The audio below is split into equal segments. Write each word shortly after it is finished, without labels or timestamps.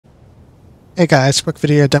Hey guys, quick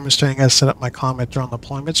video demonstrating how to set up my Comet drone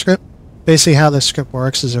deployment script. Basically how this script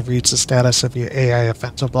works is it reads the status of your AI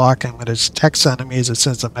offensive block, and when it detects enemies it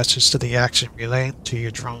sends a message to the action relay to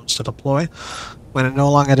your drones to deploy. When it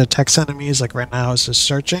no longer detects enemies, like right now it's just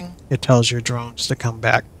searching, it tells your drones to come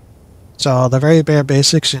back. So the very bare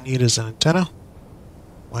basics you need is an antenna,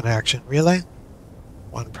 one action relay,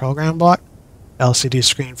 one program block, LCD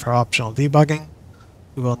screen for optional debugging.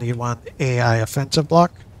 You will need one AI offensive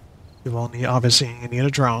block. You will need, obviously, you need a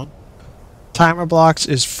drone. Timer blocks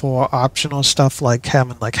is for optional stuff like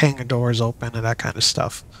having hangar doors open and that kind of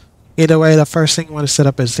stuff. Either way, the first thing you want to set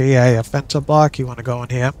up is the AI offensive block. You want to go in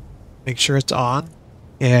here, make sure it's on.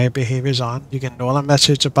 AI behavior is on. You can ignore the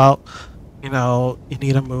message about, you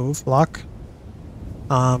need a move block.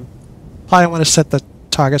 Probably want to set the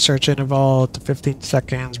target search interval to 15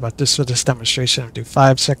 seconds, but this for this demonstration, I'll do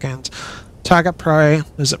 5 seconds. Target prey,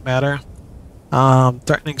 doesn't matter.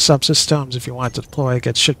 Threatening subsystems, if you want to deploy,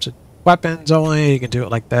 get shipped to weapons only, you can do it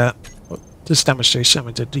like that. This demonstration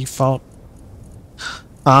with the default.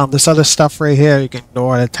 This other stuff right here, you can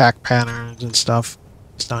ignore attack patterns and stuff.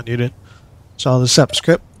 It's not needed. So the set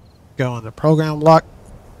script, go in the program block,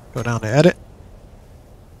 go down to edit,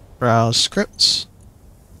 browse scripts,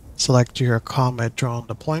 select your Comet drone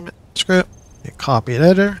deployment script, hit copy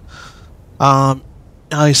editor.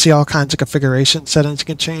 Now you see all kinds of configuration settings you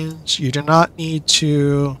can change. You do not need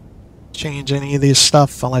to change any of these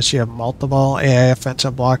stuff unless you have multiple AI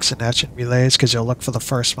offensive blocks and action relays, because you'll look for the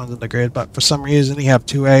first ones in the grid. But for some reason you have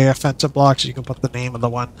two AI offensive blocks, you can put the name of the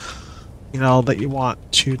one that you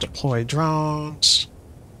want to deploy drones.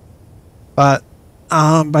 But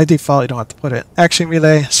by default you don't have to put it. Action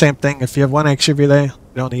relay, same thing. If you have one action relay, you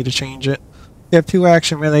don't need to change it. If you have two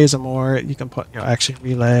action relays or more, you can put action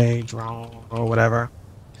relay, drone, or whatever.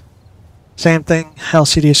 Same thing,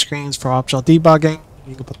 LCD screens for optional debugging.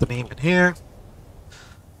 You can put the name in here.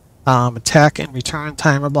 Attack and return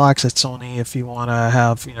timer blocks, it's only if you want to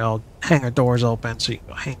have, hangar doors open, so you can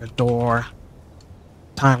go hangar door,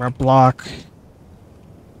 timer block,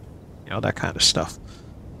 that kind of stuff.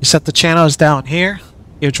 You set the channels down here.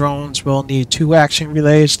 Your drones will need two action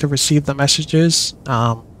relays to receive the messages.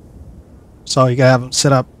 So you gotta have them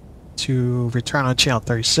set up to return on channel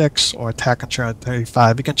 36 or attack on channel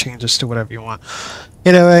 35. You can change this to whatever you want.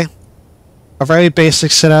 Either way, a very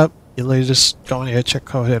basic setup. You literally just go in here, check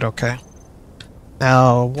code, hit OK.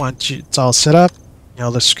 Now once it's all set up,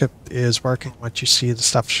 the script is working once you see the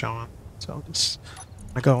stuff showing. So just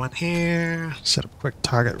go in here, set up a quick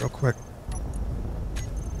target real quick.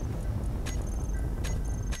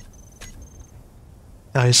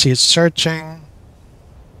 Now you see it's searching.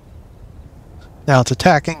 Now it's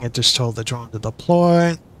attacking. It just told the drone to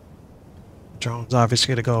deploy. The drone's obviously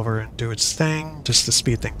going to go over and do its thing. Just to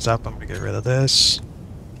speed things up, I'm going to get rid of this.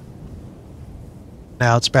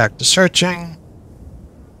 Now it's back to searching.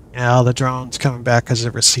 Now the drone's coming back because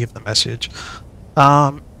it received the message.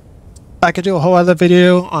 I could do a whole other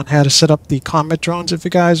video on how to set up the Comet drones if you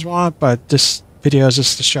guys want, but this video is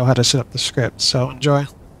just to show how to set up the script. So enjoy.